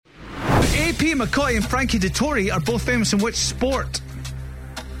Ian McCoy and Frankie Dettori are both famous in which sport?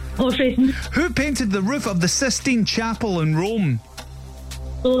 Horse racing. Who painted the roof of the Sistine Chapel in Rome?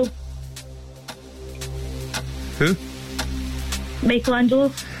 Oh, Who?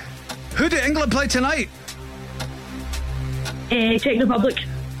 Michelangelo. Who do England play tonight? Czech Republic.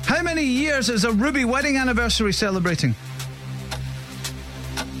 How many years is a Ruby wedding anniversary celebrating?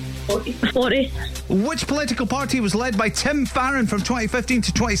 40. Which political party was led by Tim Farron from 2015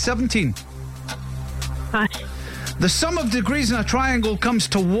 to 2017? Pass. The sum of degrees in a triangle comes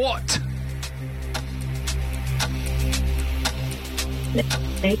to what?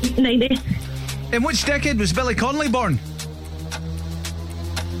 90. In which decade was Billy Connolly born?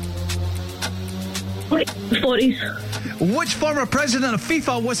 40s. Which former president of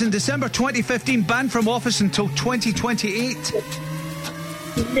FIFA was in December 2015 banned from office until 2028?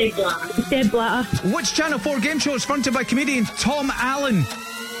 Dead Blatter. Which Channel 4 game show is fronted by comedian Tom Allen?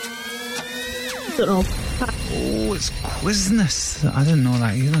 Don't know. Oh, it's Quizness. I didn't know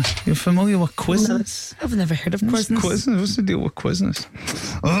that either. You're familiar with Quizness? I've never heard of Quizness. What's the deal with Quizness?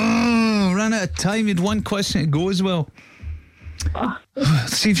 Oh, ran out of time. You had one question to go as well.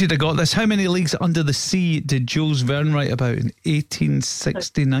 Let's see if you'd have got this. How many leagues under the sea did Jules Verne write about in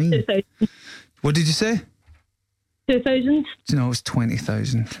 1869? 2000. What did you say? 2000. No, it was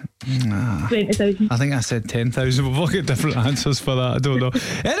 20,000. 20,000. I think I said 10,000. We'll get different answers for that. I don't know.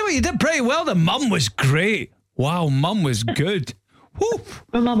 Anyway, you did pretty well. The mum was great. Wow, mum was good. Woo.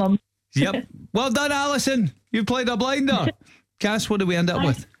 My mum. Yep. Well done, Alison. You played a blinder. Cass, what did we end up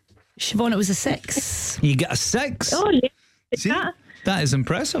with? Siobhan, it was a 6. You get a 6. Oh, yeah. See? That is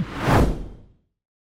impressive.